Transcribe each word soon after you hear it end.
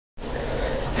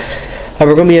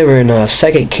We're going to be over in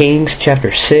 2 Kings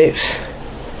chapter 6.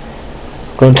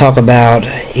 Going to talk about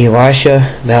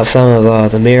Elisha, about some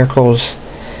of the miracles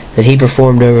that he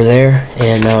performed over there.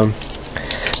 And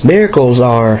miracles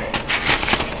are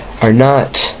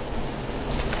not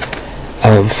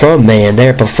from man.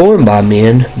 They're performed by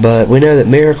men, but we know that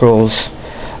miracles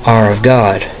are of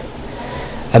God.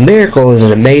 A miracle is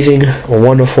an amazing or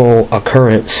wonderful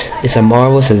occurrence. It's a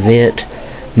marvelous event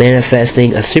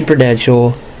manifesting a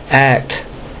supernatural act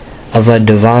of a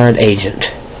divine agent.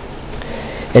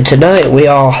 And tonight we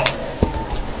all,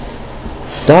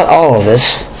 not all of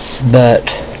us, but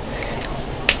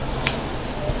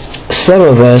some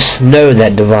of us know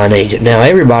that divine agent. Now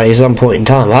everybody at some point in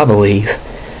time, I believe,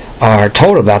 are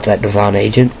told about that divine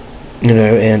agent,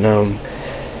 and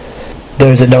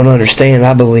those that don't understand,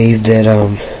 I believe that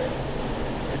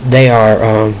they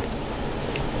are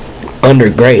under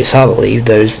grace. I believe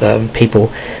those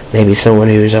people, maybe someone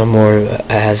who's more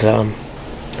has a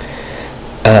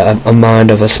mind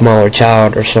of a smaller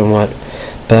child or somewhat,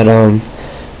 but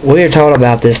we are taught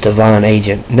about this divine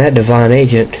agent, and that divine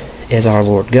agent is our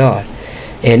Lord God.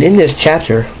 And in this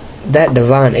chapter, that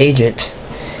divine agent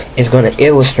is going to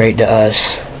illustrate to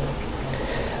us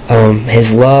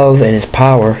His love and His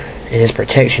power and His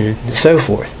protection and so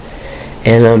forth.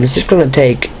 And it's just going to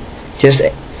take just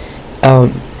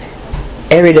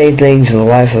everyday things in the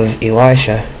life of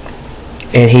Elisha,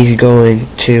 and he's going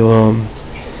to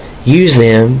use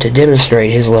them to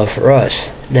demonstrate his love for us.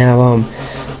 Now,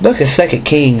 book of 2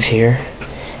 Kings here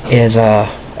is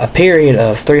a period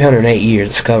of 308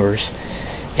 years it covers,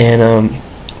 and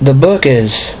the book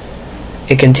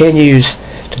it continues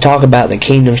to talk about the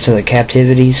kingdoms to the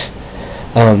captivities.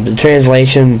 The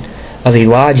translation of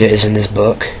Elijah is in this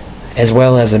book, as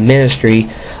well as the ministry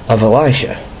of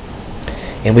Elisha.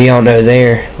 And we all know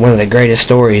there one of the greatest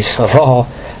stories of all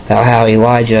about how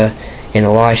Elijah and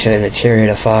Elisha in the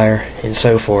chariot of fire and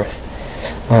so forth.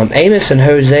 Amos and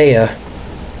Hosea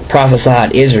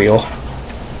prophesied Israel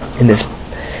in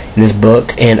this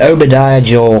book, and Obadiah,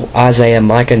 Joel, Isaiah,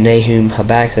 Micah, Nahum,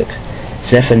 Habakkuk,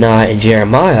 Zephaniah, and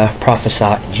Jeremiah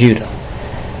prophesied Judah.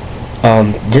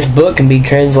 This book can be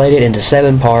translated into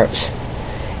 7 parts,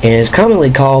 and is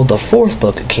commonly called the 4th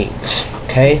book of Kings.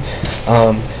 Okay,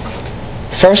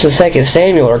 1st and 2nd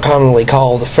Samuel are commonly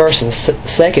called the 1st and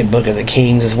 2nd book of the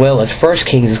Kings, as well as 1st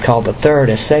Kings is called the 3rd,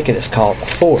 and 2nd is called the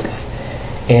 4th.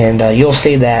 And you'll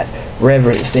see that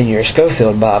referenced in your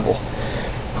Schofield Bible.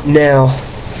 Now,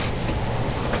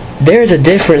 there's a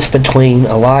difference between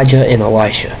Elijah and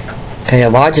Elisha. Okay,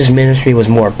 Elijah's ministry was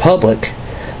more public.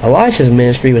 Elisha's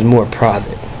ministry was more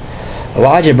private.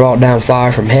 Elijah brought down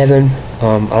fire from heaven.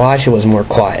 Elisha was more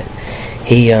quiet.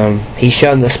 He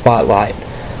shunned the spotlight.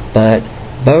 But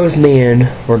both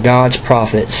men were God's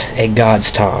prophets at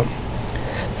God's time.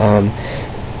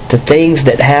 The things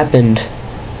that happened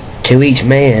to each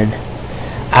man,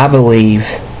 I believe,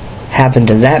 happened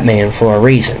to that man for a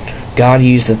reason. God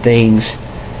used the things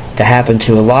to happen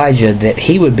to Elijah that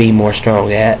he would be more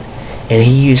strong at, and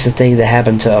he used the things that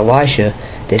happened to Elisha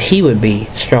that he would be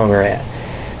stronger at.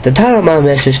 The title of my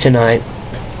message tonight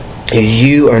is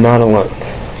You Are Not Alone.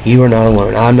 You are not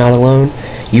alone. I'm not alone.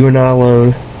 You are not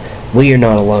alone. We are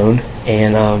not alone.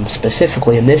 And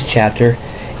specifically in this chapter,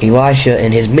 Elisha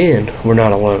and his men were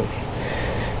not alone.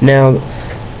 Now,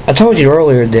 I told you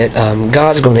earlier that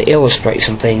God's going to illustrate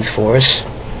some things for us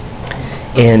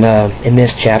in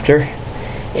this chapter.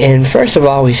 And first of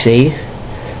all, we see,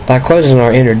 by closing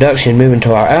our introduction, moving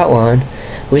to our outline,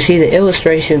 we see the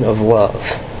illustration of love.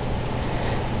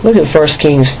 Look at 1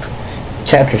 Kings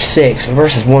chapter 6,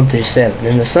 verses 1 through 7.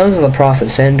 And the sons of the prophet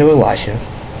said unto Elisha,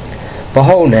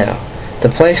 Behold now, the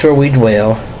place where we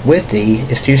dwell with thee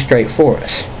is too strait for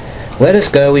us. Let us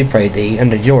go, we pray thee,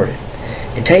 unto Jordan,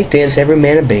 and take thence every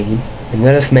man a beam, and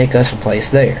let us make us a place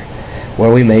there,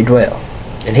 where we may dwell.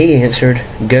 And he answered,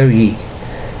 Go ye.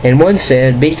 And one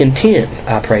said, Be content,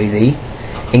 I pray thee,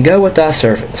 and go with thy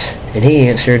servants. And he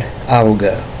answered, I will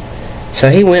go. So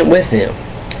he went with them.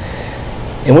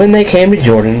 And when they came to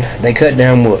Jordan, they cut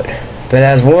down wood. But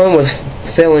as one was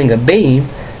filling a beam,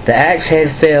 the axe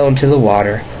head fell into the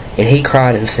water, and he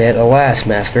cried and said, Alas,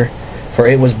 master, for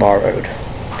it was borrowed.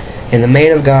 And the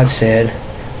man of God said,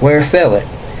 Where fell it?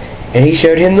 And he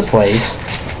showed him the place,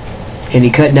 and he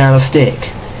cut down a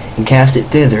stick, and cast it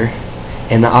thither,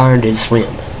 and the iron did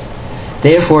swim.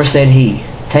 Therefore said he,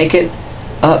 Take it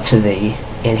up to thee,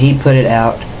 and he put it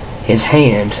out his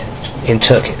hand, and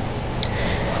took it.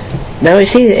 Now we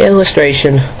see the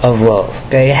illustration of love.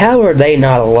 Okay, how are they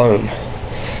not alone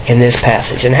in this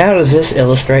passage? And how does this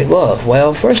illustrate love?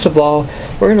 Well, first of all,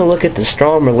 we're going to look at the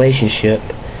strong relationship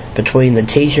between the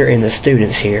teacher and the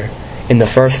students here in the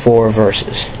first 4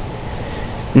 verses.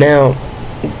 Now,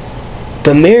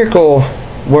 the miracle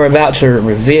we're about to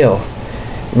reveal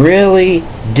really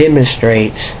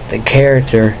demonstrates the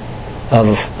character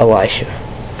of Elisha.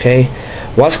 Okay?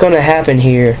 What's going to happen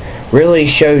here really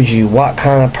shows you what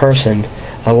kind of person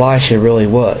Elisha really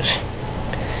was.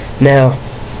 Now,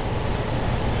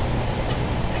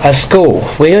 a school.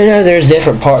 We know there's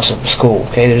different parts of a school.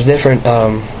 Okay, there's different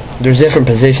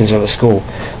positions of a school.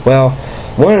 Well,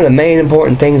 one of the main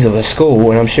important things of a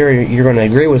school, and I'm sure you're going to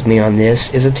agree with me on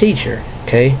this, is a teacher.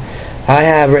 Okay, I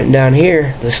have written down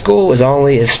here, the school is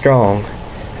only as strong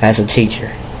as a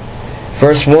teacher.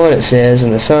 Verse 1 it says,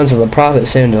 "And the sons of the prophet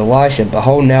said unto Elisha,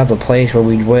 Behold, now the place where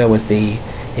we dwell with thee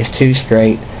is too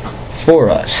strait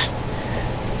for us."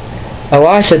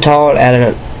 Elisha taught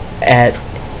at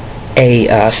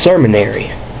a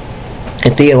seminary, a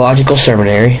theological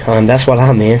seminary. That's what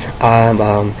I'm in.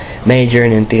 I'm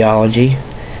majoring in theology,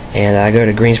 and I go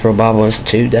to Greensboro Bible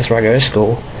Institute. That's where I go to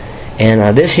school.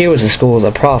 And this here was the school of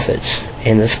the prophets,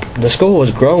 and the school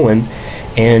was growing,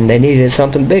 and they needed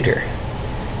something bigger.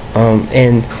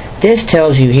 And this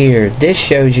tells you here, this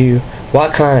shows you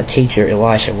what kind of teacher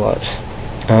Elisha was.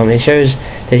 It shows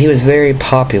that he was very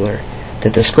popular,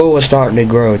 that the school was starting to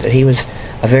grow, that he was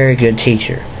a very good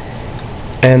teacher.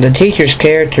 And the teacher's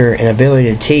character and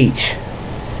ability to teach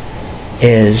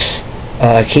is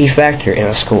a key factor in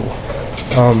a school.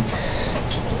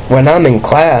 When I'm in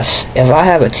class, if I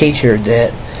have a teacher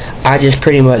that I just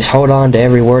pretty much hold on to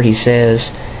every word he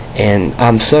says, and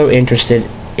I'm so interested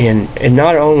in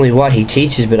not only what he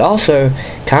teaches, but also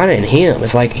kind of in him.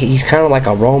 It's like he's kind of like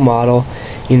a role model,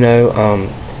 you know,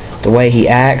 the way he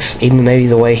acts, even maybe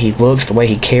the way he looks, the way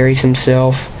he carries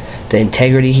himself, the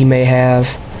integrity he may have.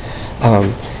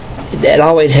 It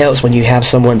always helps when you have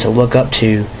someone to look up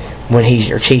to when he's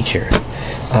your teacher.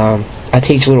 I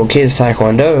teach little kids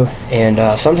Taekwondo, and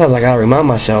sometimes I gotta remind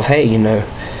myself, hey, you know,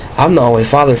 I'm the only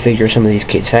father figure some of these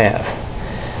kids have.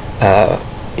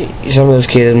 Some of those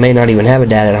kids may not even have a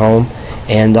dad at home,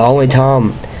 and the only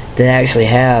time they actually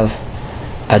have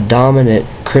a dominant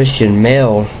Christian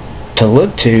male to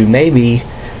look to, maybe,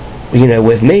 you know,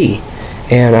 with me.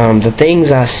 And the things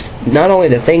not only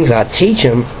the things I teach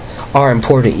them are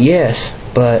important, yes,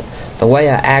 but the way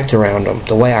I act around them,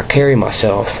 the way I carry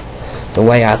myself, the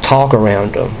way I talk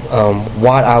around them,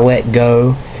 what I let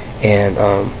go, and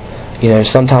you know,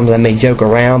 sometimes I may joke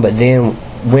around, but then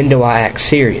when do I act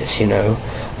serious? You know,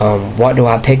 what do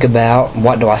I pick about?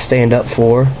 What do I stand up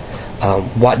for?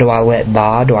 What do I let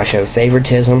by? Do I show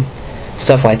favoritism?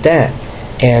 Stuff like that.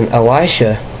 And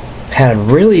Elisha had a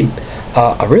really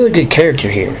good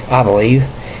character here, I believe.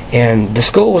 And the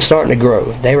school was starting to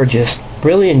grow. They were just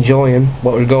really enjoying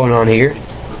what was going on here.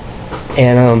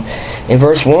 And in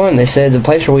verse 1, they said, "The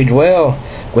place where we dwell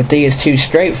with thee is too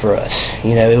strait for us."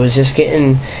 You know, it was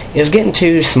getting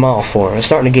too small for them. It was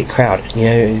starting to get crowded. You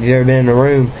know, if you've ever been in a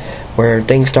room where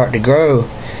things start to grow,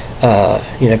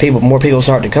 you know, more people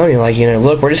start to come. You're like, you know,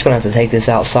 look, we're just going to have to take this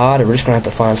outside, or we're just going to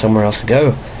have to find somewhere else to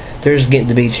go. There's getting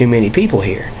to be too many people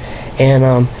here.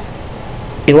 And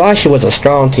Elisha was a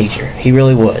strong teacher. He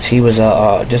really was. He was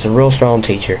just a real strong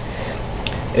teacher.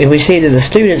 And we see that the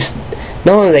students,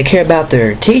 not only they care about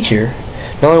their teacher,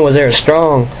 not only was there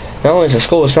not only is the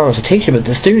school as strong as a teacher, but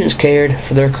the students cared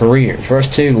for their careers. Verse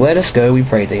 2, "Let us go, we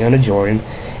pray thee, unto Jordan,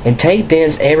 and take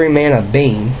thence every man a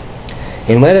beam,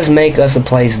 and let us make us a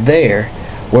place there,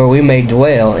 where we may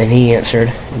dwell. And he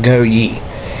answered, Go ye."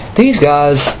 These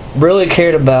guys really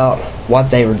cared about what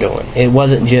they were doing. It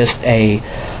wasn't just a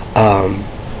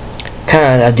kind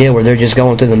of idea where they're just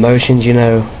going through the motions, you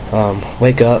know,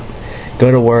 wake up, go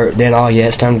to work, then, oh yeah,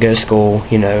 it's time to go to school,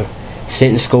 you know, sit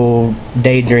in school,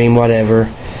 daydream, whatever,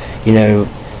 you know,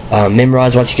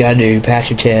 memorize what you gotta do, pass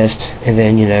your test, and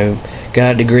then, you know,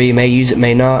 got a degree, may use it,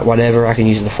 may not, whatever, I can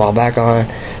use it to fall back on.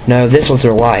 No, this was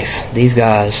their life. These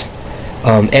guys,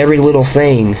 every little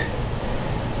thing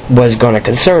was going to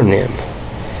concern them.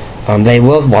 They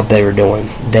loved what they were doing.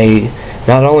 They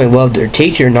not only loved their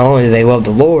teacher, not only did they love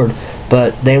the Lord,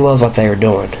 but they loved what they were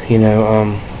doing. You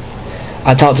know,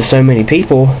 I talk to so many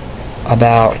people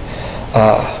about,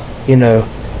 you know,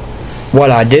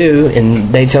 what I do,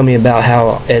 and they tell me about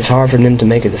how it's hard for them to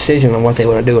make a decision on what they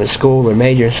want to do in school or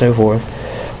major and so forth.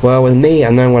 Well, with me,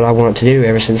 I've known what I wanted to do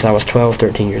ever since I was 12,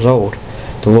 13 years old.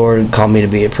 The Lord called me to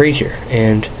be a preacher,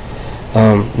 and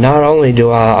not only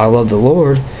do I love the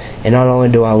Lord, and not only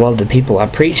do I love the people I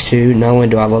preach to, not only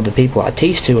do I love the people I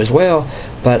teach to as well,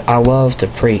 but I love to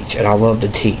preach, and I love to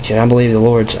teach. And I believe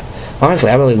honestly,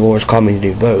 I believe the Lord's called me to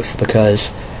do both, because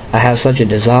I have such a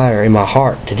desire in my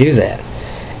heart to do that.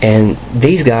 And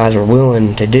these guys were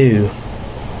willing to do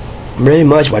really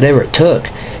much whatever it took,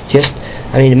 just,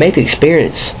 to make the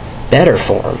experience better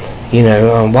for them.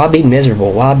 Why be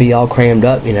miserable? Why be all crammed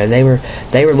up? They were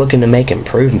looking to make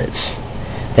improvements.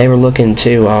 They were looking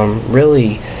to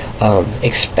really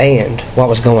expand what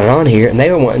was going on here, and they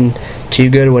were wanting to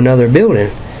go to another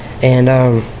building.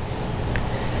 And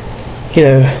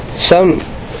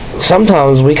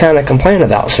sometimes we kind of complain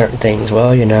about certain things.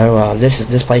 Well,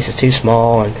 this place is too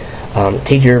small, and the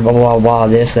teacher blah blah blah,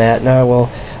 this that. No, well,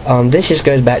 this just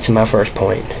goes back to my first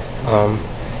point.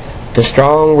 The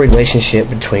strong relationship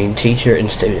between teacher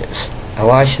and students.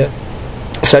 Elisha,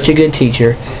 such a good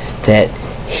teacher that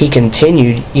he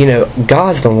continued,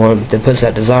 God's the one that puts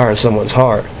that desire in someone's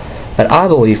heart. But I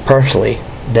believe personally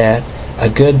that a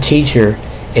good teacher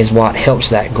is what helps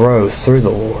that grow through the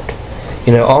Lord.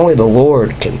 Only the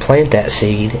Lord can plant that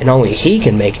seed, and only He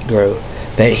can make it grow.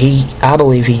 But I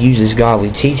believe He uses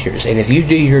godly teachers. And if you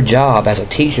do your job as a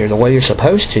teacher the way you're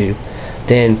supposed to,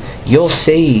 then you'll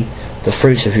see the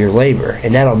fruits of your labor,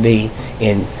 and that'll be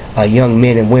in young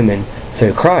men and women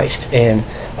through Christ. And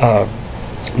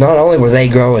not only were they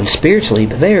growing spiritually,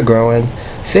 but they were growing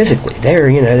physically.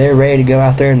 They're ready to go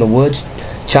out there in the woods,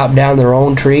 chop down their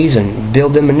own trees, and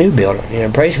build them a new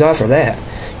building. Praise God for that.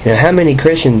 How many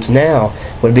Christians now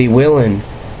would be willing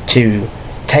to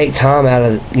take time out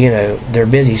of their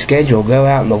busy schedule, go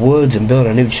out in the woods and build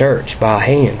a new church by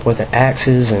hand with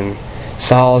axes and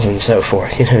saws and so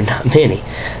forth? Not many,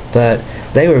 but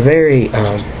they were very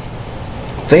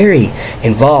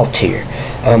involved here.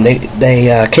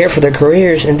 They cared for their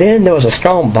careers, and then there was a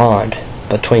strong bond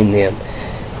between them.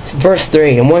 Verse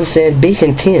 3, and one said, "Be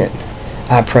content,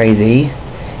 I pray thee,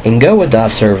 and go with thy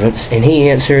servants." And he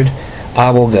answered,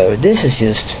 "I will go." This is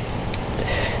just,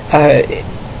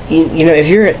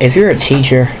 if you're a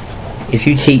teacher, if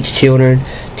you teach children,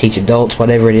 teach adults,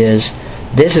 whatever it is,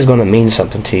 this is going to mean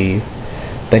something to you.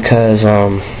 Because,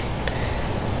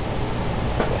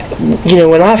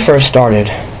 when I first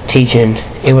started teaching,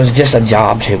 it was just a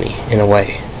job to me, in a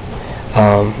way.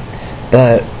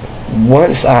 But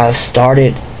once I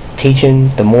started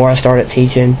teaching, the more I started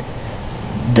teaching,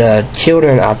 the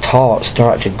children I taught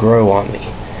started to grow on me.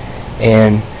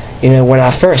 And, when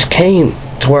I first came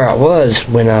to where I was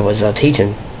when I was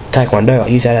teaching Taekwondo, I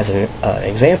use that as an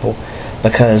example,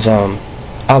 because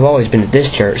I've always been at this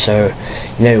church, so,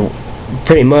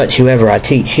 pretty much whoever I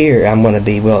teach here, I'm going to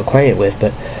be well acquainted with.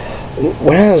 But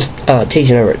when I was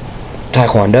teaching over at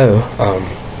Taekwondo,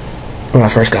 when I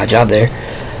first got a job there,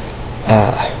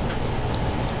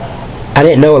 I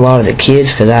didn't know a lot of the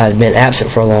kids because I had been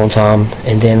absent for a long time,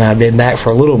 and then I'd been back for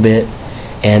a little bit,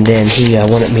 and then he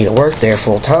wanted me to work there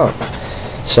full time.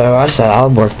 So I decided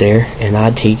I'd work there, and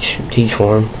I'd teach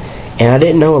for him. And I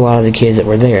didn't know a lot of the kids that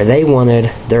were there. They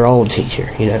wanted their old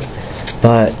teacher,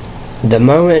 But the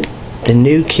moment the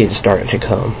new kids started to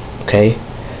come, okay,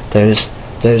 those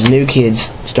new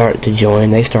kids started to join,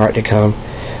 they started to come.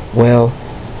 Well,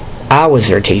 I was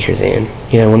their teacher then.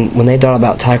 When they thought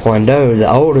about Taekwondo,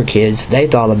 the older kids, they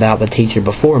thought about the teacher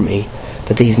before me.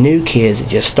 But these new kids that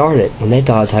just started, when they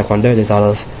thought of Taekwondo, they thought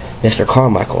of Mr.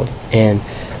 Carmichael. And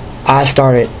I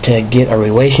started to get a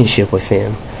relationship with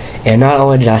them. And not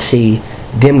only did I see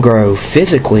them grow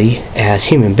physically as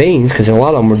human beings, because a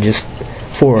lot of them were just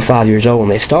 4 or 5 years old when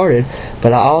they started,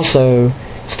 but I also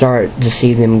started to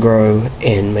see them grow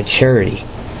in maturity.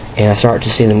 And I started to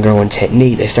see them grow in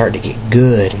technique. They started to get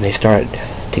good, and they started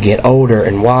to get older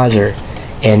and wiser.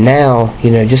 And now,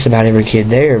 just about every kid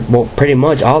there, well, pretty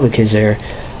much all the kids there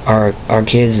are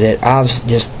kids that I've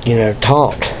just,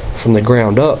 taught from the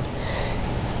ground up.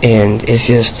 And it's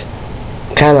just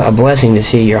kind of a blessing to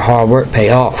see your hard work pay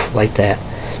off like that.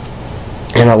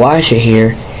 And Elisha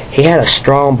here, he had a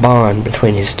strong bond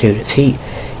between his students.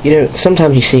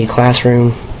 Sometimes you see a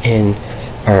classroom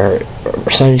or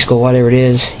Sunday school, whatever it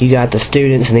is, you got the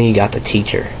students and then you got the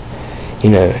teacher.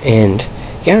 And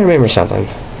you gotta remember something.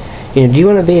 Do you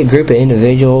want to be a group of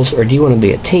individuals, or do you want to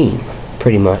be a team,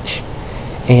 pretty much?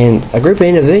 And a group of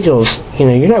individuals,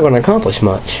 you're not going to accomplish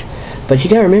much. But you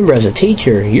got to remember, as a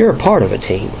teacher, you're a part of a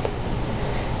team.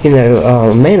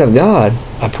 A man of God,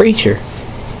 a preacher,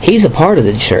 he's a part of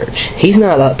the church. He's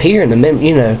not up here in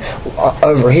the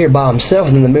over here by himself,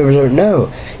 and then the members are.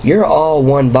 No, you're all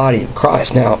one body of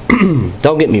Christ. Now,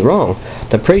 don't get me wrong.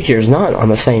 The preacher is not on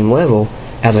the same level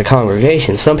as a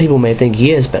congregation. Some people may think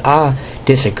he is, but I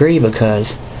disagree,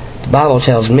 because the Bible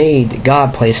tells me that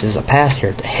God places a pastor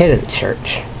at the head of the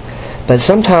church. But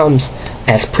sometimes,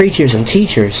 as preachers and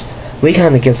teachers, we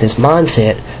kind of get this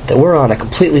mindset that we're on a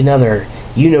completely another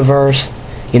universe.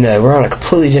 We're on a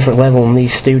completely different level than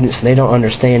these students, and they don't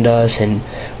understand us, and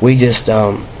we just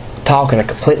talk in a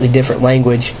completely different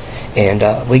language.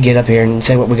 and we get up here and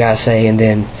say what we gotta say, and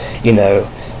then,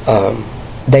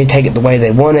 they take it the way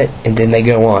they want it, and then they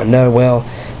go on. No, well,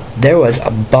 there was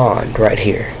a bond right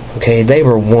here. Okay, they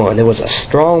were one. There was a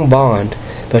strong bond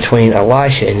between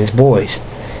Elisha and his boys,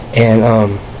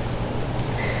 and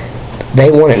they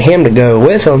wanted him to go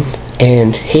with them,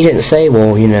 and he didn't say,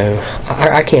 well,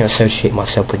 I can't associate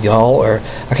myself with y'all, or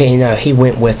I can't, he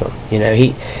went with them.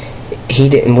 He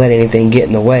didn't let anything get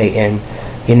in the way, and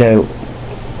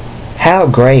how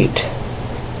great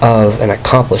of an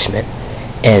accomplishment.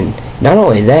 And not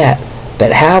only that,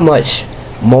 but how much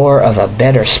more of a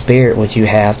better spirit would you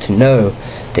have to know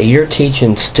that you're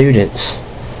teaching students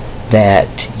that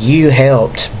you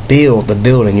helped build the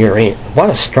building you're in. What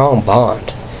a strong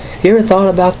bond. You ever thought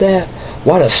about that?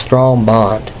 What a strong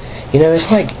bond.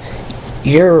 It's like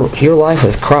your life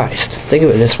with Christ. Think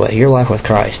of it this way, your life with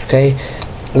Christ, okay?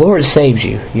 Lord saves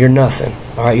you. You're nothing.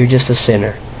 Alright, you're just a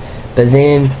sinner. But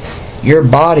then your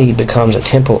body becomes a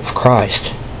temple of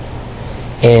Christ.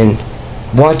 And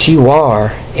what you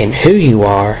are and who you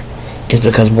are is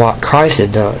because what Christ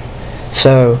has done.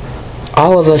 So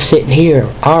all of us sitting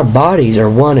here, our bodies are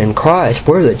one in Christ.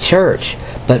 We're the church,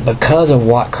 but because of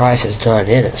what Christ has done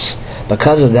in us,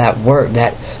 because of that work,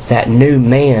 that new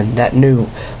man, that new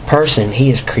person He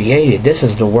has created, this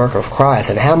is the work of Christ.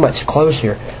 And how much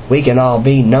closer we can all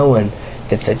be knowing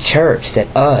that the church,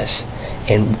 that us,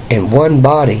 in one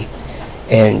body,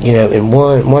 and in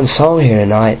one song here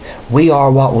tonight, we are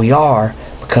what we are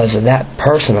because of that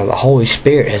person of the Holy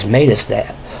Spirit has made us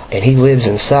that. And He lives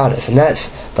inside us. And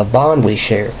that's the bond we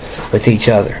share with each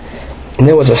other. And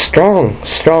there was a strong,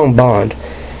 strong bond.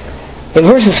 In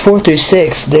verses 4 through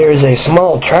 6, there is a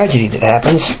small tragedy that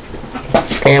happens.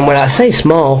 And when I say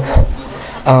small,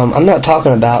 I'm not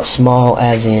talking about small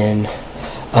as in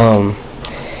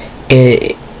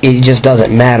it just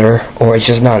doesn't matter, or it's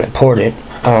just not important.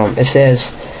 It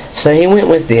says, so he went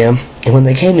with them, and when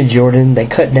they came to Jordan, they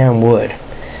cut down wood.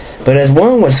 But as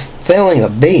one was felling a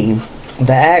beam,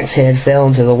 the axe head fell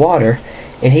into the water,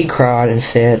 and he cried and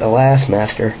said, Alas,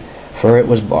 master, for it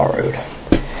was borrowed.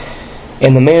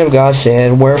 And the man of God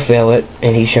said, Where fell it?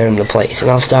 And he showed him the place.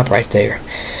 And I'll stop right there.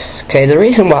 Okay, the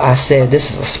reason why I said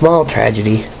this is a small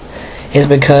tragedy is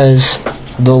because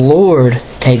the Lord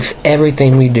takes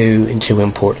everything we do into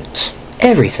importance.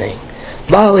 Everything.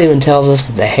 The Bible even tells us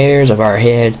that the hairs of our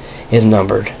head is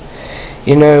numbered.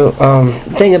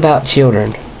 Think about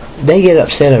children. They get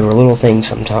upset over little things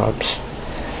sometimes.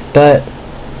 But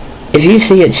if you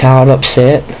see a child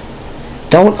upset,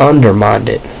 don't undermine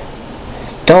it.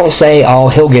 Don't say, oh,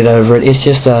 he'll get over it. It's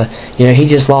just he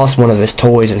just lost one of his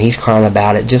toys and he's crying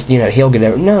about it. Just, he'll get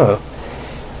over it. No.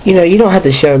 You don't have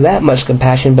to show that much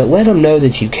compassion, but let him know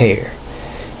that you care.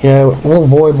 Little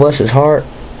boy, bless his heart,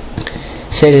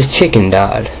 said his chicken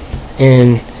died.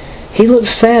 And he looked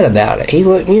sad about it. He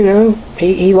looked,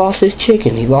 he lost his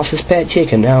chicken. He lost his pet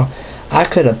chicken. Now, I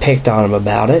could have picked on him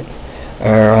about it.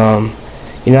 Or,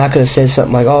 I could have said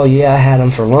something like, oh, yeah, I had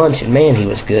him for lunch, and man, he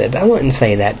was good. But I wouldn't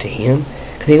say that to him,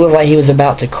 because he looked like he was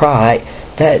about to cry.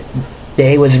 That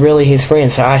day was really his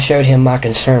friend, so I showed him my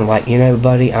concern, like,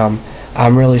 buddy, I'm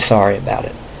really sorry about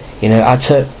it.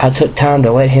 I took time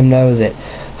to let him know that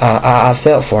I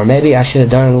felt for him. Maybe I should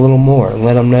have done it a little more, and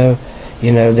let him know,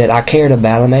 that I cared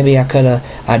about him. Maybe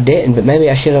I didn't, but maybe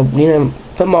I should have,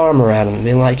 put my arm around him and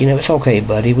been like, it's okay,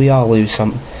 buddy, we all lose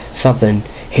something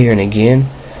here and again.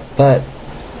 But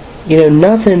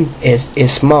nothing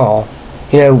is small.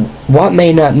 What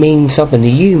may not mean something to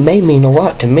you may mean a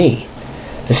lot to me.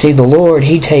 But see, the Lord,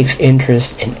 He takes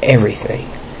interest in everything.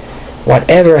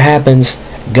 Whatever happens,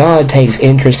 God takes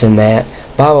interest in that.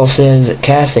 Bible says that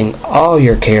casting all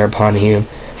your care upon Him,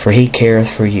 for He careth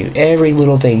for you. Every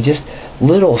little thing, just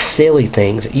little silly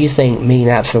things that you think mean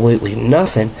absolutely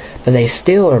nothing, but they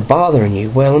still are bothering you.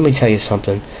 Well, let me tell you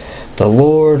something. The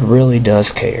Lord really does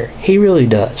care. He really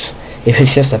does. If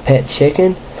it's just a pet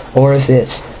chicken, or if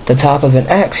it's the top of an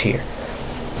axe here.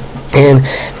 And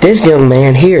this young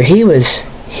man here, he was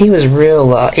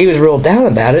real down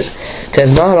about it,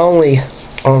 because not only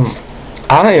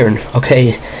iron,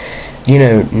 okay,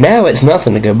 now it's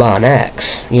nothing to go buy an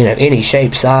axe. Any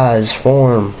shape, size,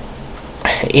 form,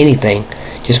 anything.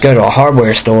 Just go to a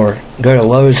hardware store, go to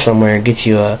Lowe's somewhere and get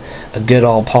you a good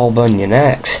old Paul Bunyan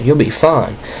axe. You'll be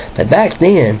fine. But back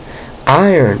then,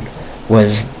 iron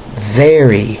was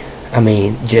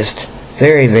just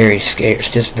very, very scarce,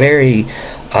 just very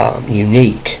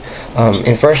unique.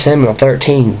 In 1 Samuel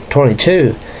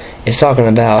 13:22, it's talking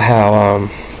about how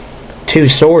 2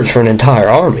 swords for an entire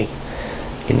army.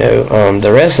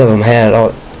 The rest of them had,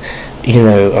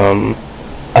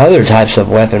 other types of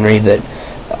weaponry, but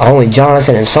only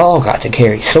Jonathan and Saul got to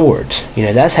carry swords.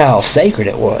 That's how sacred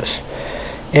it was.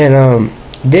 And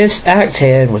this axe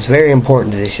head was very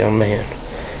important to this young man.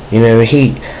 You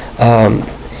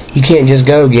can't just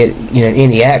go get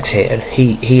any axe head.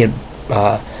 He had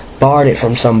borrowed it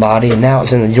from somebody, and now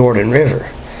it's in the Jordan River.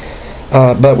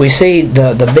 But we see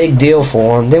the big deal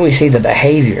for him. Then we see the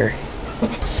behavior.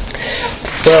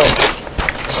 Well,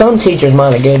 some teachers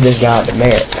might have gave this guy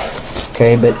demerit.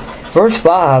 Okay, but verse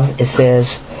 5, it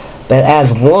says, "But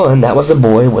as one," that was the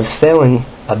boy, "was felling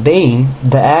a beam,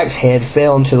 the axe head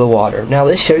fell into the water." Now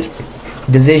this shows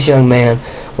that this young man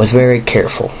was very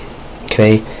careful.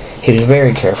 Okay, he was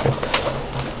very careful.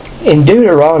 In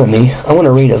Deuteronomy, I want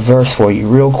to read a verse for you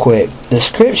real quick. The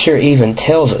scripture even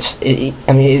tells us, it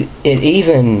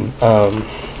even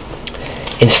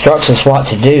instructs us what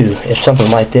to do if something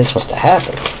like this was to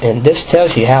happen. And this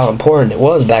tells you how important it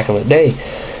was back in the day.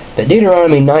 But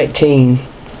Deuteronomy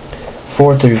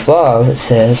 19:4-5, it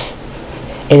says,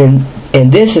 And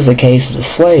this is the case of the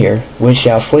slayer, which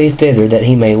shall flee thither that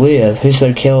he may live,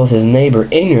 whoso killeth his neighbor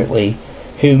ignorantly,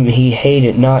 whom he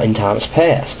hated not in times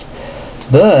past.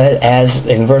 But, as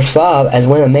in verse 5, as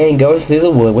when a man goeth through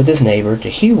the wood with his neighbor to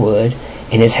hew wood,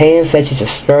 and his hand fetcheth a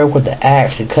stroke with the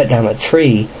axe to cut down a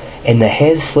tree, and the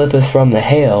head slippeth from the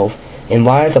helve, and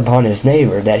lieth upon his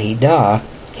neighbor, that he die,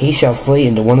 he shall flee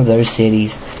into one of those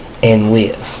cities and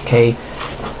live. Okay?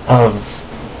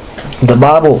 The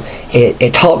Bible,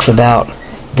 it talks about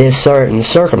this certain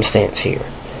circumstance here.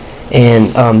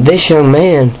 And this young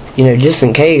man, just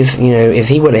in case, if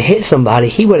he would have hit somebody,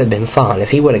 he would have been fine.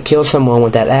 If he would have killed someone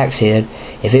with that axe head,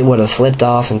 if it would have slipped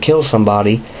off and killed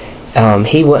somebody,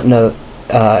 he wouldn't have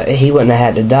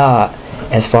had to die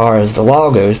as far as the law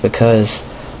goes, because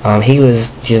he was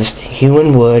just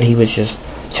hewing wood, he was just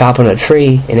chopping a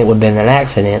tree, and it would have been an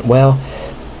accident. Well,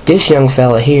 this young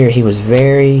fella here, he was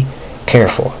very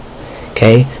careful.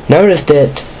 Okay, notice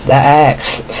that the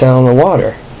axe fell in the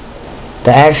water.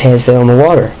 The axe head fell in the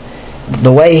water.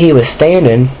 The way he was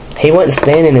standing, he wasn't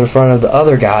standing in front of the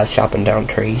other guys chopping down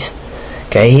trees.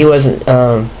 Okay, he wasn't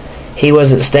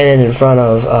standing in front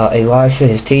of Elisha,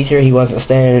 his teacher. He wasn't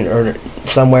standing or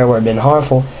somewhere where it had been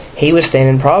harmful. He was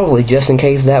standing probably just in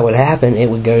case that would happen, it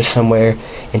would go somewhere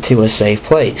into a safe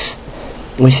place.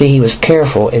 We see he was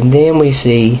careful, and then we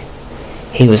see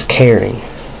he was caring.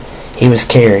 He was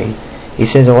caring. He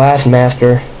says, "Alas,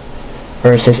 master,"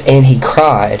 or it says, "and he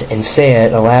cried and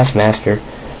said, Alas, master,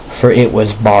 for it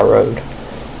was borrowed."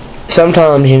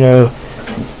 Sometimes,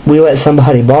 we let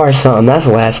somebody borrow something, that's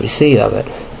the last we see of it.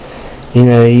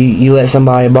 You let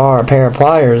somebody borrow a pair of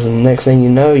pliers, and the next thing you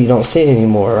know, you don't see it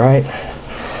anymore, right?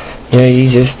 You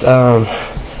just, you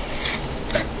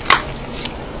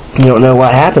don't know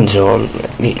what happened to him.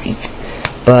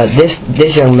 But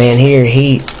this young man here,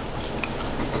 he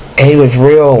was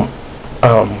real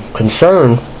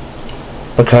concerned,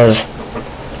 because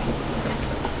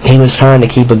he was trying to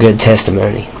keep a good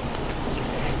testimony.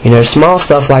 Small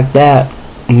stuff like that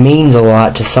means a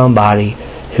lot to somebody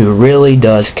who really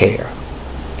does care.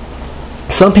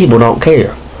 Some people don't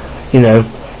care, and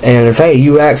if, hey,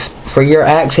 you ask for your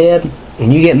axe head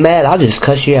and you get mad, I'll just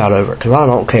cuss you out over it, because I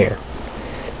don't care.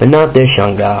 But not this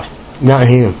young guy. Not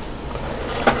him.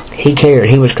 He cared.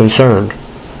 He was concerned.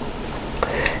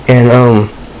 And,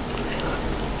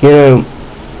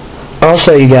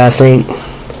 also you gotta think,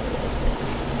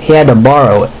 he had to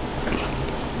borrow it.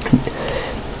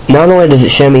 Not only does it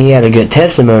show me he had a good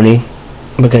testimony,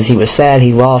 because he was sad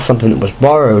he lost something that was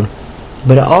borrowed,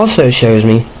 but it also shows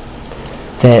me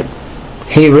that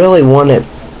he really wanted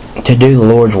to do the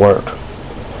Lord's work.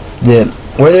 That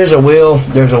where there's a will,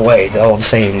 there's a way, the old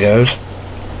saying goes.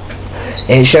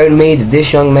 And it showed me that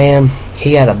this young man,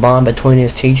 he had a bond between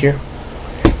his teacher,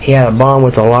 he had a bond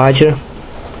with Elijah,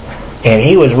 and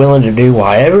he was willing to do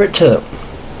whatever it took.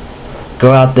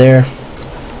 Go out there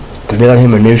and build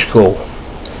him a new school.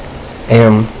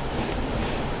 And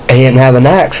he didn't have an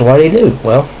axe, so what did he do?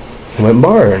 Well, he went and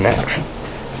borrowed an axe.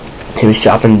 He was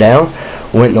chopping down,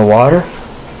 went in the water,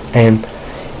 and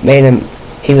made him,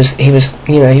 he was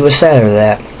sad over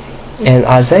that. And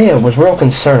Isaiah was real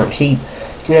concerned. He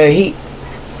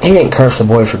didn't curse the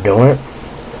boy for doing it.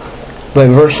 But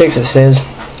in verse 6 it says,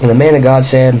 "And the man of God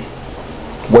said,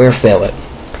 Where fell it?"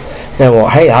 Well,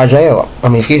 hey,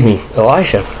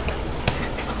 Elisha,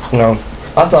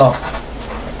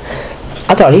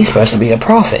 I thought he's supposed to be a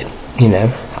prophet,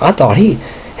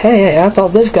 I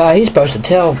thought this guy, he's supposed to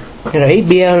tell, he'd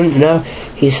be able,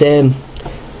 he said,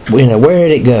 where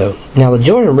did it go? Now, the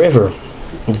Jordan River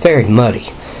is very muddy,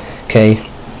 okay,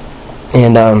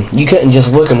 and you couldn't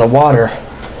just look in the water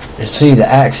and see the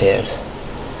axe head.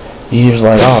 You was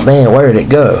like, oh man, where did it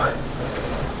go?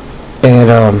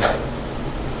 And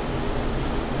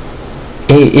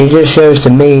it just shows to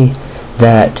me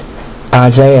that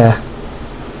Isaiah,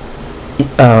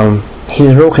 he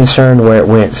was real concerned where it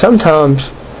went. Sometimes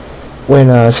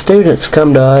when students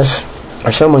come to us,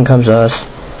 or someone comes to us,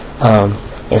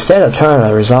 instead of trying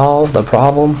to resolve the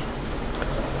problem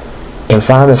and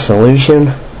find a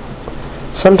solution,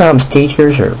 sometimes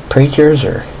teachers or preachers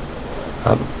or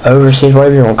overseers,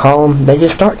 whatever you want to call them, they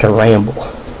just start to ramble.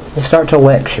 They start to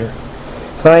lecture.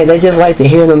 Right? They just like to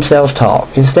hear themselves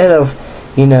talk. Instead of,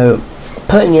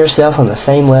 putting yourself on the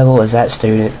same level as that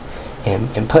student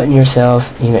and putting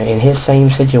yourself, in his same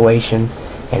situation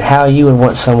and how you would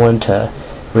want someone to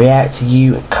react to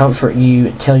you and comfort you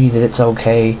and tell you that it's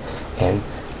okay and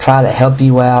try to help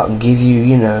you out and give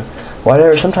you,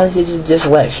 whatever. Sometimes they just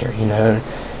lecture,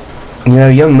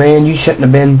 young man, you shouldn't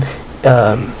have been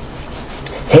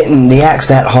hitting the axe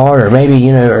that hard, or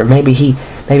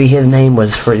maybe his name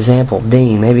was, for example,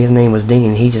 Dean. Maybe his name was Dean,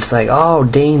 and he just like, oh,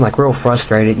 Dean, like real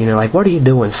frustrated, like, what are you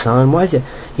doing, son? Why'd you,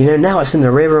 now it's in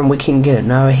the river and we can't get it.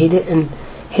 No, he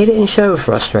didn't show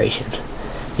frustration.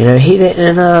 He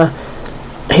didn't,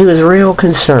 he was real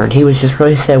concerned. He was just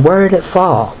really said, where did it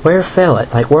fall? Where fell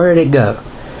it? Like, where did it go?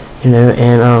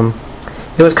 And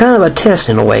it was kind of a test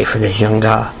in a way for this young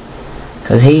guy.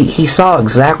 Because he saw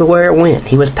exactly where it went.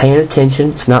 He was paying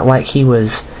attention. It's not like he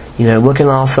was, looking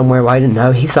off somewhere where he didn't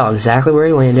know. He saw exactly where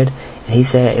he landed, and he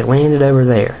said it landed over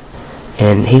there.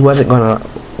 And he wasn't going to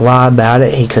lie about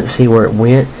it. He couldn't see where it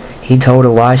went. He told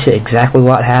Elisha exactly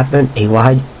what happened.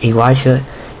 Elisha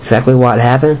exactly what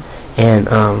happened. And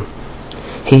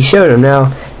he showed him.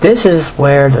 Now, this is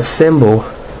where the symbol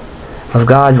of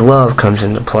God's love comes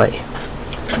into play.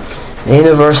 In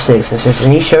verse 6, it says,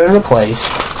 and he showed him a place,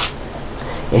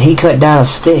 and he cut down a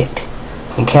stick,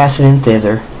 and cast it in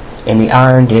thither, and the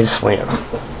iron did swim.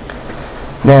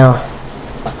 Now,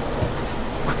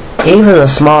 even the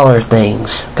smaller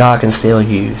things God can still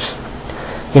use.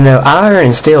 Iron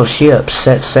and steel ships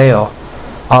set sail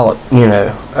all,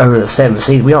 over the 7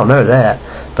 seas. We all know that,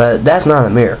 but that's not a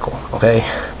miracle, okay?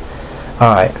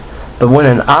 Alright, but when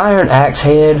an iron axe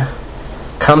head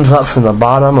comes up from the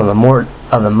bottom of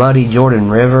the muddy Jordan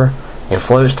River and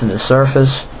floats to the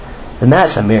surface, then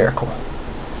that's a miracle.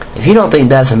 If you don't think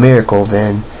that's a miracle,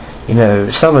 then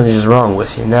something is wrong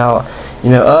with you. Now,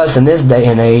 us in this day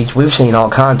and age, we've seen all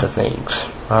kinds of things.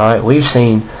 Alright, we've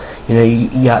seen,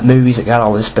 you got movies that got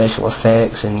all this special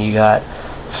effects, and you got,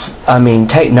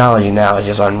 technology now is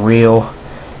just unreal,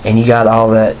 and you got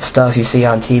all that stuff you see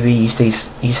on TV.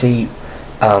 You see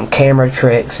camera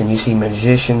tricks, and you see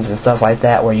magicians and stuff like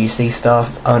that, where you see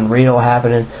stuff unreal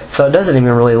happening. So it doesn't even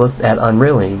really look that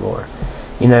unreal anymore.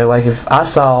 Like if I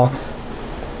saw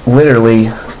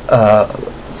literally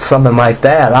something like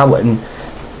that,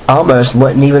 almost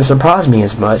wouldn't even surprise me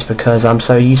as much, because I'm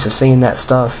so used to seeing that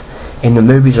stuff in the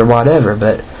movies or whatever.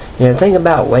 But think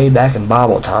about way back in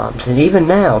Bible times, and even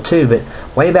now too, but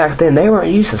way back then they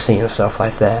weren't used to seeing stuff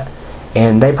like that,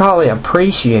 and they probably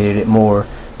appreciated it more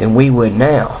than we would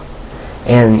now.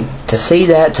 And to see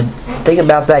that, to think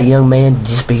about that young man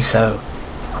just be so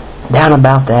down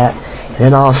about that, and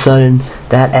then all of a sudden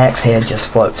that axe head just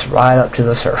floats right up to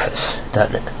the surface,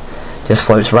 doesn't it? Just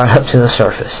floats right up to the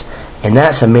surface. And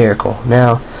that's a miracle.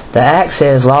 Now, the axe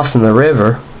head is lost in the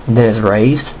river, and then it's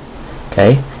raised.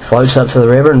 Okay? Floats up to the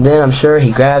river, and then I'm sure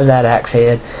he grabs that axe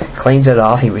head, cleans it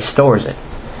off, he restores it.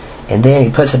 And then he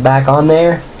puts it back on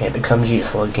there, and it becomes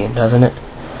useful again, doesn't it?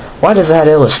 What does that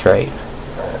illustrate?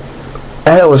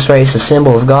 That illustrates the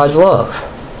symbol of God's love.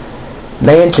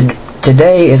 Man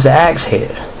today is the axe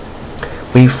head.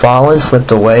 We've fallen,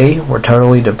 slipped away, we're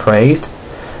totally depraved.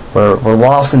 We're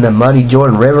lost in the muddy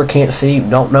Jordan River, can't see,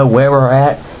 don't know where we're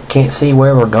at, can't see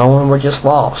where we're going, we're just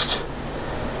lost.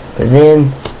 But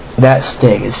then, that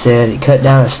stick, it said, he cut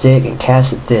down a stick and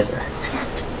cast it thither.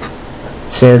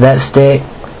 It said that stick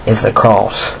is the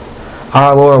cross.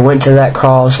 Our Lord went to that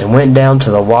cross and went down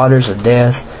to the waters of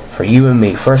death for you and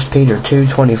me. 1 Peter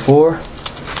 2:24.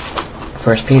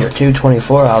 1 Peter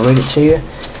 2:24, I'll read it to you.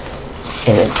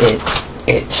 And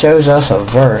it shows us a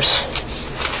verse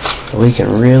that we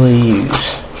can really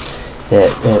use.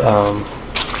 If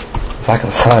I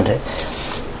can find it.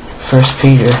 1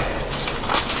 Peter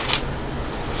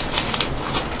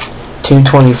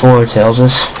 2:24 tells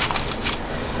us,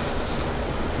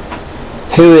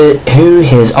 who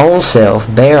his own self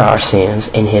bare our sins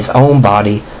in his own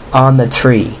body on the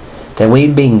tree, that we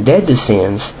being dead to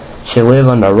sins should live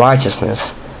unto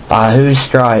righteousness, by whose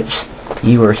stripes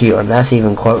you were healed. And that's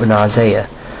even quoting Isaiah.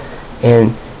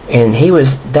 And he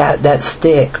was, that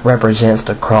stick represents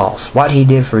the cross. What he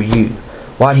did for you.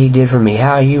 What he did for me.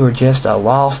 How you were just a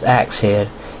lost axe head,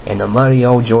 in the muddy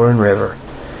old Jordan River.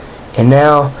 And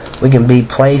now we can be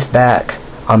placed back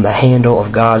on the handle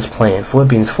of God's plan.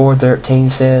 Philippians 4:13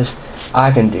 says,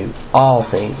 I can do all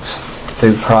things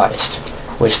through Christ,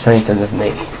 which strengtheneth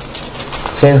me.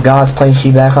 Since God's placed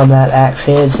you back on that axe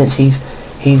head, since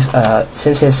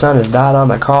since His Son has died on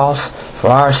the cross for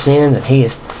our sins, and He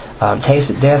has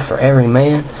tasted death for every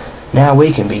man, now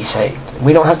we can be saved.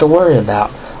 We don't have to worry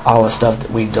about all the stuff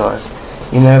that we've done.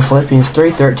 You know, Philippians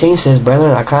 3:13 says,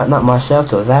 Brethren, I count not myself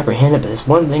to have apprehended, but this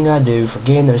one thing I do,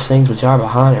 forgetting those things which are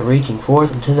behind, and reaching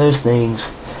forth unto those things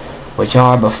which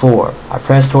are before. I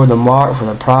press toward the mark for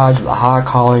the prize of the high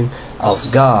calling of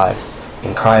God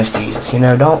in Christ Jesus. You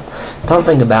know, don't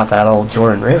think about that old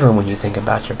Jordan River when you think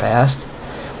about your past.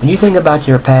 When you think about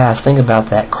your past, think about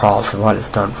that cross and what it's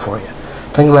done for you.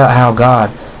 Think about how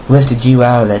God lifted you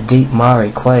out of that deep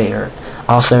miry clay, or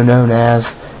also known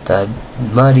as the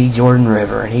muddy Jordan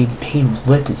River, and he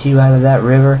lifted you out of that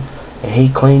river, and He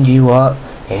cleaned you up,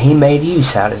 and He made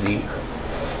use out of you.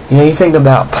 You know, you think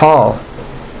about Paul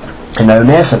and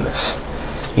Onesimus.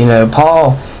 You know,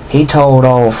 Paul, he told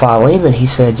old Philemon, he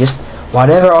said, just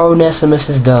whatever Onesimus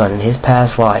has done in his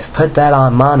past life, put that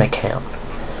on mine account.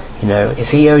 You know, if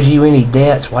he owes you any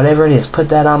debts, whatever it is, put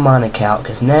that on mine account,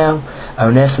 because now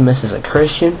Onesimus is a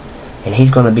Christian, and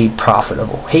he's going to be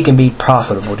profitable. He can be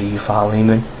profitable to you,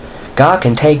 Philemon. God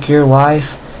can take your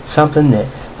life, something that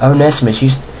Onesimus,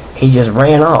 he just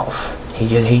ran off. He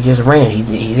just ran. He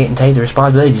didn't take the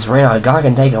responsibility. He just ran off. God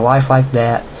can take a life like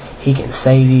that. He can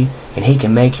save you, and He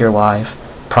can make your life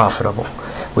profitable.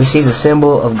 We see the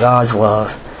symbol of God's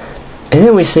love. And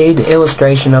then we see the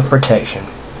illustration of protection.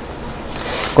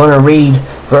 I'm going to read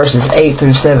verses 8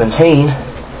 through 17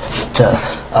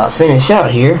 to finish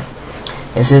out here.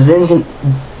 It says,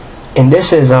 and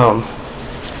this is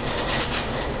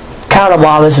kind of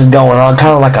while this is going on,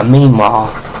 kind of like a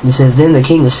meanwhile. It says, Then the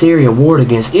king of Syria warred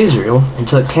against Israel, and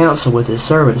took counsel with his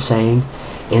servants, saying,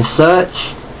 In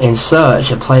such and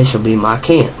such a place shall be my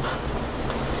camp.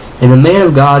 And the man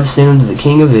of God sent unto the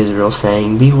king of Israel,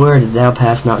 saying, Beware that thou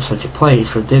pass not such a place,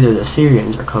 for thither the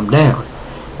Syrians are come down.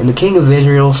 And the king of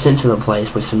Israel sent to the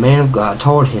place which the man of God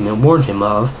told him and warned him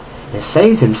of, and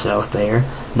saved himself there,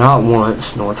 not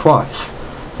once nor twice.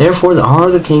 Therefore the heart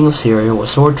of the king of Syria was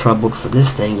sore troubled for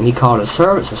this thing, and he called his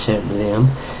servants and said unto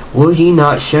them, Will ye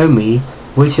not show me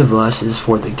which of us is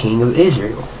for the king of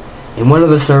Israel? And one of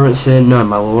the servants said, None,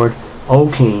 my lord, O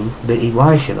king, but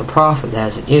Elisha the prophet that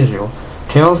is in Israel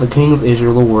telleth the king of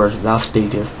Israel the words that thou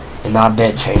speakest in thy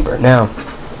bedchamber. Now,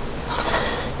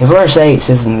 in verse 8 it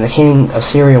says, And the king of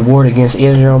Syria warred against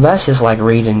Israel. That's just like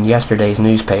reading yesterday's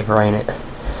newspaper, ain't it?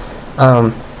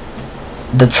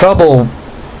 The trouble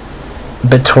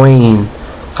between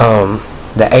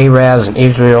the Arabs and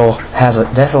Israel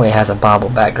definitely has a Bible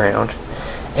background.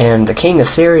 And the king of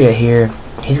Syria here,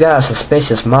 he's got a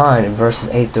suspicious mind in verses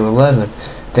 8 through 11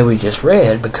 that we just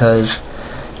read, because,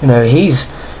 you know, he's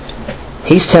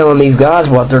telling these guys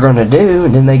what they're going to do,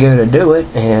 and then they go to do it,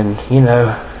 and, you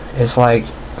know, it's like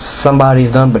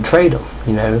somebody's done betrayed them.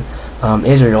 You know,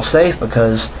 Israel's safe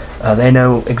because they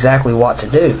know exactly what to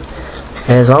do.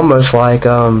 And it's almost like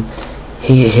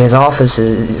his office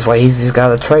is like he's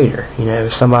got a traitor. You know,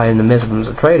 somebody in the midst of him is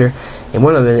a traitor,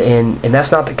 and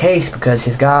that's not the case, because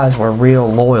his guys were real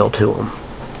loyal to him.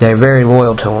 They're very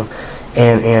loyal to him.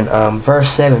 And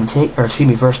verse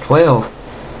 12,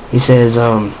 he says,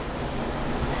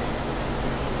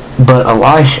 but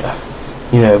Elisha,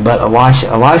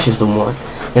 Elisha's the one.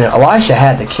 You know, Elisha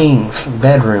had the king's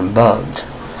bedroom bugged.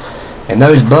 And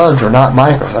those bugs were not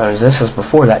microphones. This was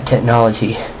before that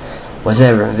technology was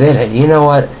ever invented. You know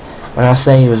what? When I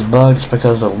say it was bugged, it's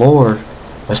because the Lord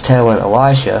was telling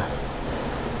Elisha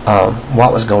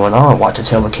what was going on, what to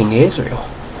tell the king of Israel.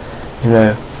 You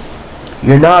know,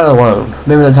 you're not alone.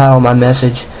 Remember the title of my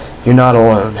message? You're not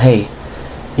alone. Hey,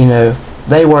 you know,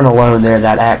 they weren't alone there,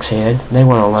 that axe head. They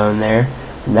weren't alone there.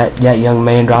 That young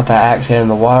man dropped that axe head in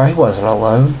the water. He wasn't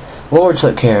alone. The Lord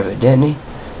took care of it, didn't He?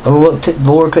 But look, the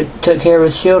Lord took care of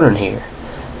His children here.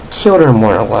 Children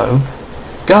weren't alone.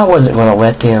 God wasn't going to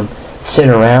let them sit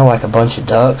around like a bunch of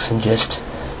ducks and just,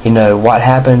 you know, what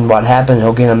happened,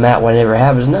 He'll get them out whenever it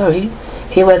happens. No, He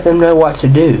let them know what to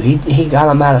do. He got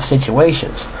them out of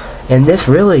situations. And this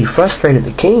really frustrated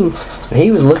the king.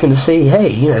 He was looking to see, hey,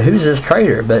 you know, who's this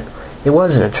traitor? But it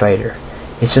wasn't a traitor.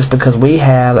 It's just because we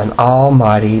have an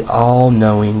almighty,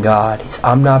 all-knowing God. He's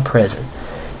omnipresent.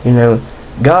 You know,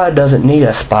 God doesn't need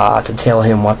a spy to tell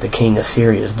Him what the king of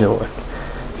Syria is doing.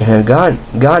 You know, God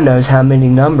knows how many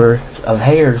number of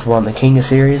hairs were on the king of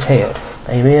Syria's head.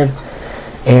 Amen?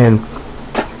 And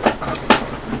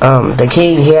the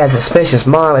king, he had a suspicious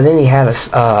mind, and then he had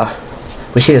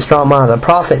We see the strong mind of the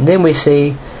prophet, and then we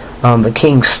see the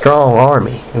king's strong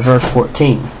army in verse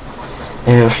 14.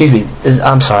 And excuse me,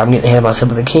 I'm sorry, I'm getting ahead of myself.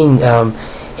 But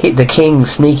the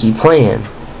king's sneaky plan.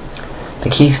 The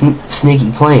king's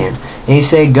sneaky plan. And he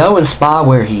said, "Go and spy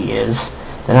where he is,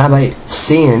 that I may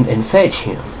send and fetch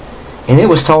him." And it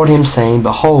was told him, saying,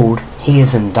 "Behold, he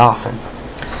is in Dothan."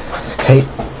 Okay,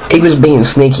 he was being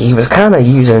sneaky. He was kind of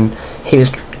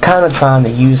trying to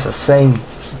use the same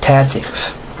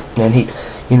tactics. And he,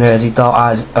 as he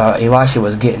thought Elisha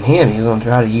was getting him, he was going to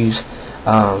try to use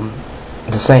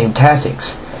the same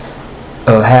tactics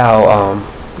of how,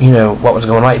 what was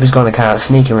going on. He was going to kind of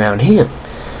sneak around him.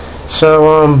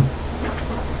 So,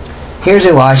 here's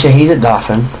Elisha. He's at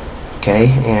Dothan. Okay,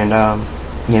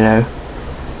 and,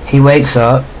 he wakes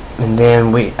up, and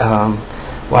then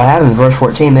what happened in verse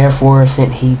 14, "Therefore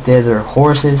sent he thither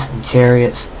horses and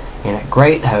chariots and a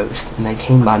great host, and they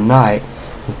came by night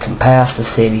and compassed the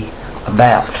city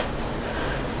about."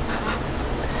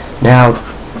 Now,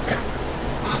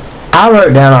 I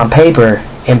wrote down on paper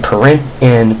in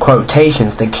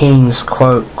quotations the king's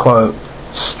quote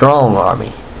strong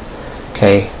army.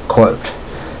 Okay, quote.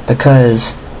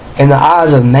 Because in the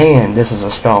eyes of man, this is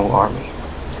a strong army.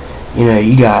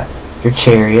 You got your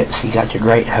chariots, you got your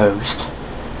great host,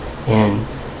 and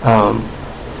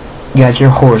you got your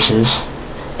horses,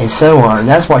 and so on. And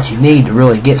that's what you need to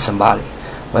really get somebody.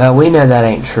 Well, we know that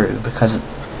ain't true, because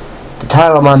the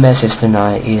title of my message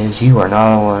tonight is "You Are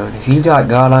Not Alone." If you got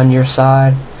God on your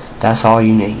side, that's all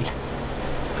you need.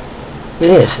 It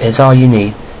is. It's all you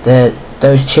need.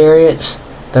 Those chariots,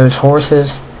 those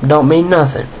horses, don't mean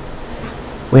nothing.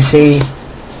 We see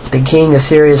the king of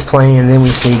Syria's plan, and then we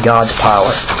see God's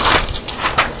power.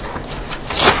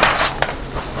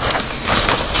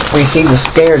 We see the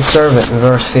scared servant in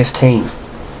verse 15.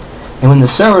 "And when the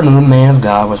servant of the man of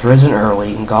God was risen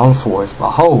early and gone forth,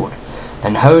 behold,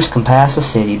 an host compassed the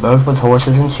city, both with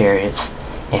horses and chariots.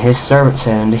 And his servant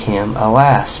said unto him,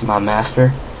 Alas, my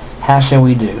master, how shall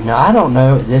we do?" Now, I don't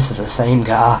know if this is the same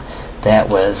guy that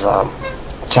was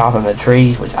chopping the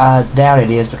trees, which I doubt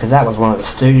it is, because that was one of the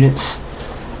students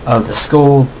of the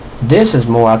school. This is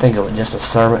more, I think, it was just a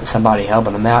servant, somebody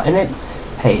helping him out. And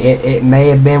it may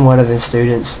have been one of his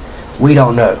students. We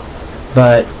don't know.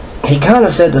 But he kind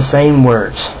of said the same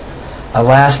words,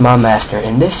 "Alas, my master."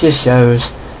 And this just shows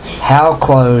how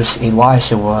close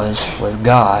Elisha was with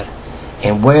God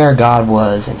and where God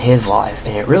was in his life.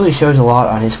 And it really shows a lot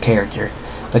on his character,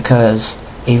 because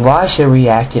Elisha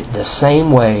reacted the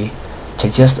same way to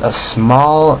just a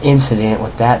small incident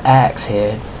with that axe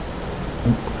head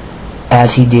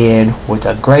as he did with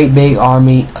a great big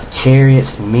army of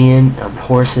chariots and men and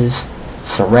horses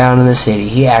surrounding the city.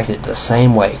 He acted the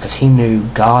same way because he knew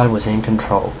God was in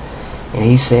control. And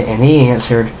he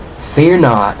answered, "Fear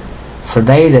not, for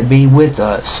they that be with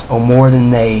us are more than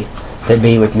they that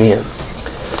be with them."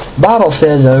 The Bible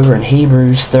says over in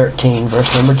Hebrews 13,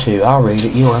 verse number 2, I'll read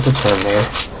it, you don't have to turn there.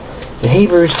 In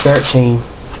Hebrews 13,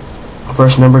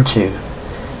 verse number 2,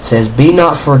 says, "Be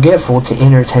not forgetful to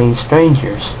entertain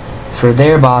strangers, for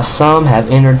thereby some have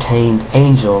entertained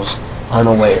angels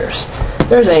unawares."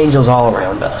 There's angels all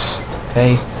around us.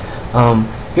 Okay?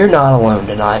 You're not alone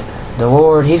tonight. The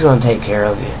Lord, He's going to take care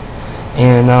of you.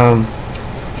 And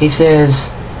He says,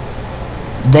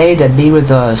 "They that be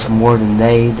with us are more than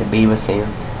they that be with them."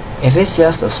 If it's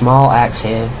just a small axe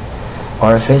head,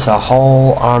 or if it's a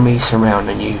whole army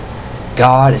surrounding you,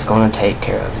 God is going to take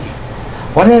care of you.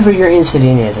 Whatever your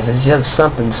incident is, if it's just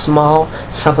something small,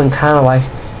 something kind of like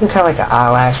an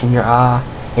eyelash in your eye,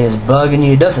 and it's bugging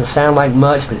you, it doesn't sound like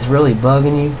much, but it's really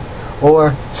bugging you,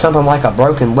 or something like a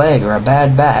broken leg or a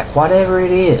bad back, whatever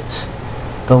it is,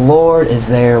 the Lord is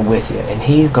there with you, and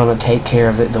He's going to take care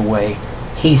of it the way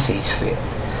He sees fit.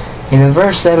 And in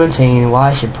verse 17,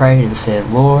 Elisha prayed and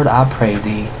said, "Lord, I pray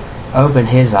Thee, open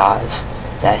his eyes,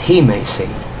 that he may see."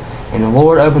 And the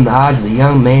Lord opened the eyes of the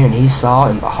young man, and he saw,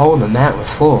 and behold, the mountain was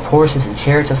full of horses and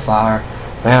chariots of fire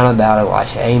round about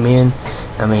Elisha. Amen.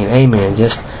 Amen.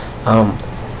 Just, I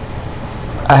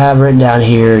have written down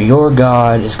here, your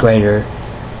God is greater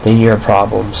than your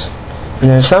problems.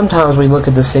 Sometimes we look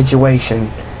at the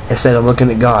situation instead of looking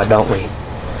at God, don't we?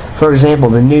 For example,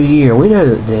 the new year, we know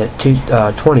that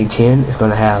 2010 is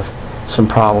going to have some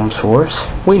problems for us.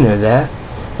 We know that.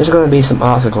 There's going to be some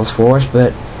obstacles for us,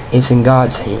 but it's in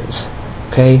God's hands.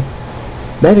 Okay?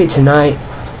 Maybe tonight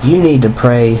you need to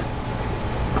pray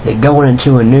that going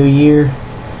into a new year,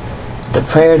 the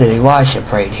prayer that Elisha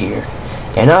prayed here,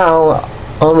 and not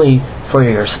only for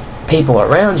your people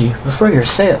around you, but for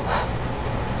yourself.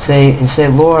 Say,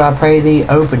 "Lord, I pray Thee,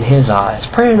 open his eyes."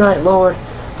 Pray tonight, "Lord,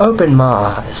 open my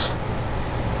eyes.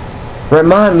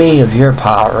 Remind me of your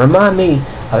power. Remind me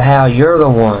of how you're the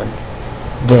one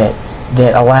that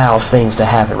allows things to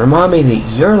happen. Remind me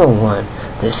that you're the one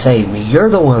that saved me. You're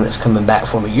the one that's coming back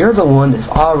for me. You're the one that's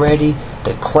already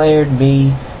declared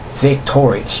me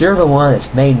victorious. You're the one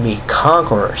that's made me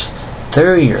conquerors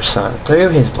through your Son, through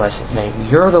His blessed name.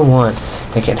 You're the one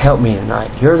that can help me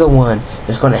tonight. You're the one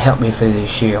that's going to help me through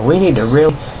this year. We need to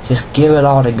really just give it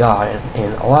all to God.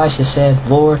 And Elisha said,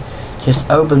 Lord, just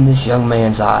open this young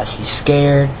man's eyes. He's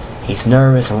scared. He's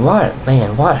nervous. And what a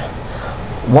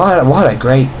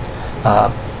great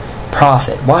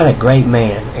prophet. What a great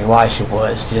man Elisha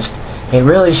was. Just, it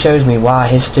really shows me why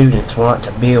his students want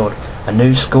to build a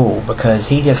new school, because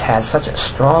he just has such a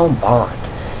strong bond.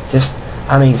 Just,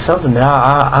 I mean, something that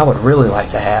I would really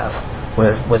like to have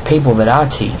with people that I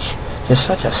teach. Just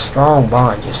such a strong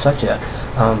bond. Just such a,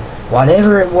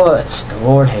 whatever it was, the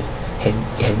Lord had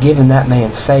given that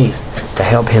man faith to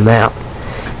help him out.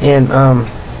 And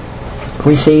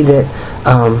we see that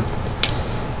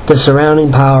the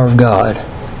surrounding power of God.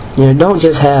 Don't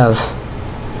just have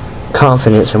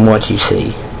confidence in what you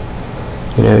see.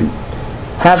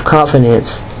 Have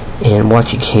confidence in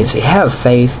what you can't see. Have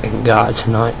faith in God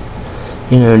tonight.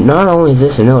 Not only is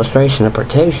this an illustration of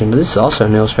protection, but this is also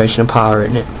an illustration of power,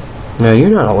 isn't it? You're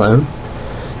not alone.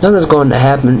 Nothing's going to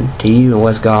happen to you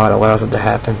unless God allows it to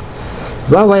happen.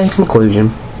 By way of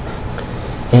conclusion,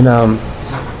 in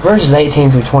verses 18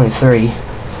 through 23,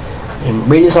 and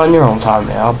read this on your own time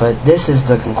now, but this is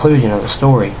the conclusion of the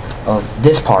story, of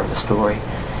this part of the story.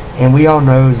 And we all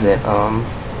know that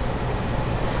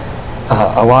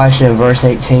Elisha in verse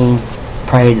 18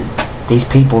 prayed that these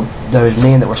people, those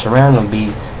men that were surrounding them,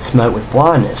 be smote with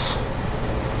blindness.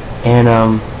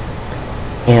 And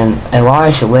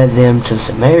Elisha led them to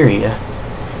Samaria,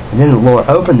 and then the Lord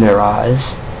opened their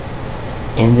eyes.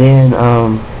 And then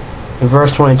in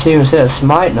verse 22, instead of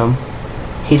smiting them,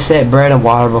 He set bread and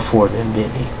water before them,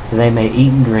 didn't He? That they may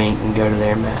eat and drink and go to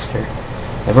their master.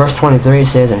 And verse 23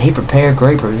 says, and He prepared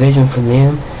great provision for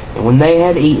them, and when they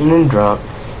had eaten and drunk,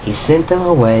 He sent them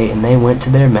away, and they went to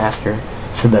their master.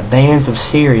 So the bands of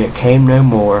Syria came no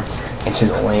more into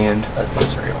the land of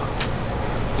Israel.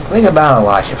 Think about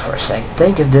Elisha for a second.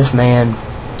 Think if this man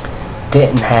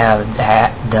didn't have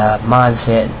the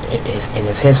mindset, and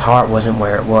if his heart wasn't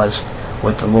where it was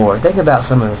with the Lord. Think about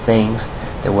some of the things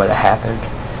that would have happened.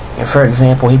 And for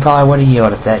example, he probably would have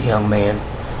yelled at that young man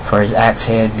for his axe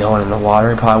head going in the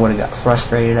water. He probably would have got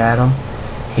frustrated at him.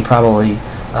 He probably,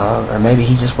 or maybe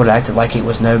he just would have acted like it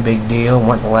was no big deal and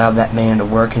wouldn't allow that man to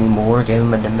work anymore, gave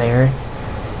him a demerit.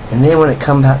 And then when it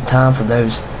come time for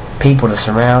those people to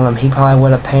surround him, he probably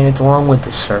would have panicked along with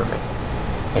his servant.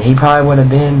 And he probably would have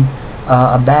been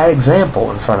a bad example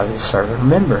in front of his servant.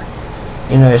 Remember,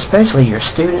 especially your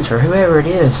students or whoever it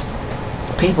is,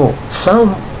 people,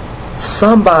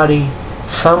 somebody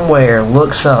somewhere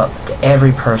looks up to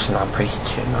every person I'm preaching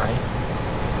to tonight.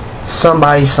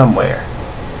 Somebody somewhere.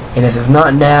 And if it's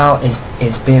not now,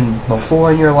 it's been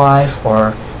before in your life,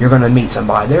 or you're going to meet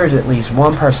somebody. There's at least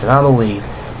one person, I believe,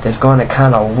 that's going to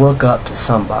kind of look up to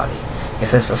somebody.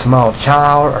 If it's a small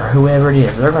child or whoever it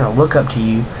is, they're going to look up to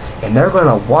you, and they're going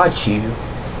to watch you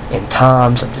in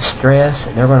times of distress,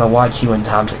 and they're going to watch you in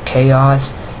times of chaos,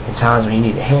 in times when you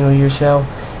need to handle yourself.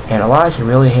 And Elisha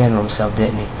really handled himself,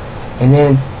 didn't he? And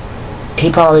then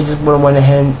he probably just would have went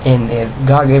ahead and if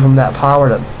God gave him that power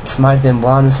to smite them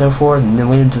blind and so forth, and then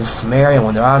lead them to Samaria, and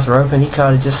when their eyes were open, he could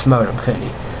have just smote them, couldn't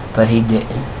he? But he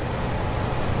didn't.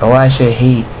 Elisha,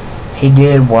 he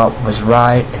did what was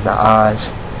right in the eyes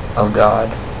of God.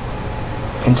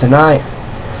 And tonight,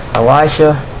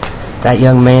 Elisha, that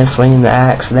young man swinging the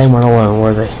axe, they weren't alone,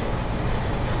 were they?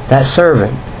 That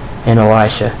servant and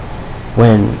Elisha,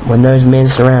 when those men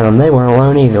surrounded them, they weren't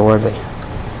alone either, were they?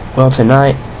 Well,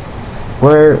 tonight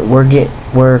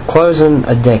we're closing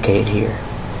a decade here,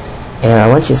 and I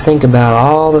want you to think about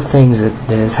all the things that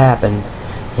have happened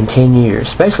in 10 years,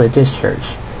 especially at this church.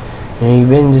 You've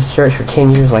been in this church for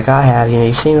 10 years like I have.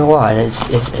 You've seen a lot, and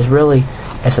it's really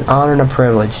an honor and a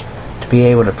privilege to be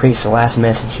able to preach the last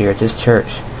message here at this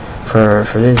church for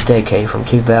this decade, from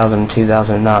 2000 to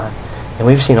 2009. And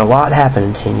we've seen a lot happen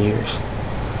in 10 years.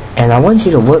 And I want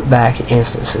you to look back at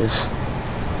instances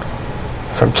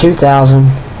from 2000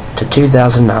 to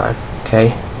 2009,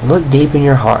 okay? Look deep in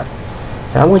your heart.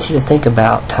 And I want you to think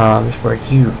about times where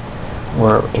you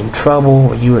were in trouble,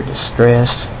 where you were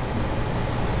distressed.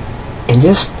 And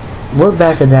just look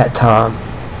back at that time.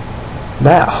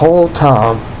 That whole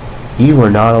time, you were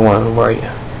not alone, were you?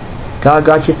 God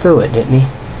got you through it, didn't He?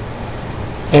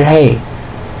 And hey,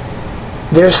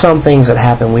 there's some things that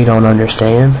happen we don't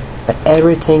understand, but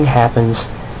everything happens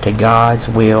to God's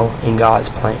will and God's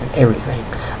plan. Everything.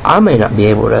 I may not be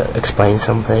able to explain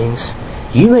some things.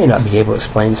 You may not be able to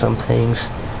explain some things.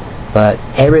 But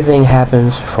everything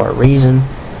happens for a reason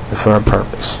and for a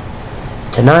purpose.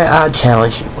 Tonight I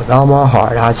challenge you, with all my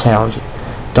heart, I challenge you.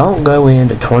 Don't go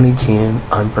into 2010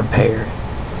 unprepared.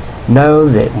 Know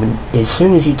that as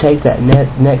soon as you take that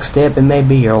next step, it may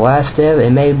be your last step,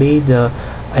 it may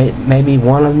be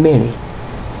one of many.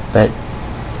 But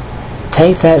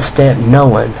take that step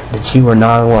knowing that you are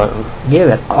not alone. Give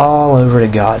it all over to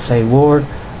God. Say, Lord,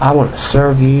 I want to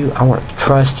serve you. I want to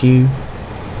trust you.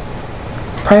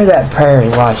 Pray that prayer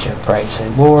Elisha prayed. Say,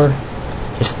 Lord,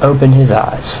 just open his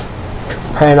eyes.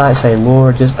 Pray tonight, say,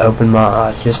 Lord, just open my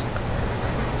eyes. Just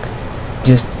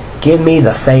give me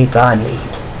the faith I need.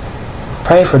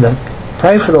 Pray for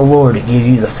the Lord to give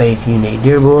you the faith you need.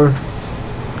 Dear Lord,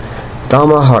 with all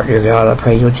my heart, dear God, I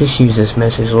pray you'll just use this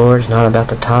message, Lord. It's not about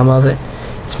the time of it.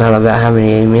 It's not about how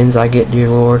many amens I get, dear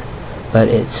Lord. But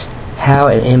it's how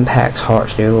it impacts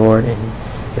hearts, dear Lord. And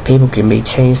if people can be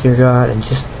changed, dear God, and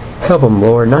just help them,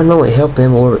 Lord. Not only help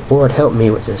them, Lord, help me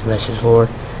with this message, Lord.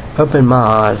 Open my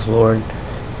eyes, Lord.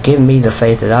 Give me the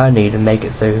faith that I need to make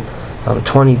it through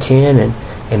 2010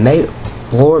 and maybe,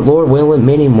 Lord willing,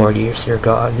 many more years, dear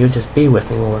God. You'll just be with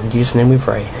me, Lord. In Jesus' name we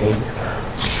pray.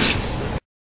 Amen.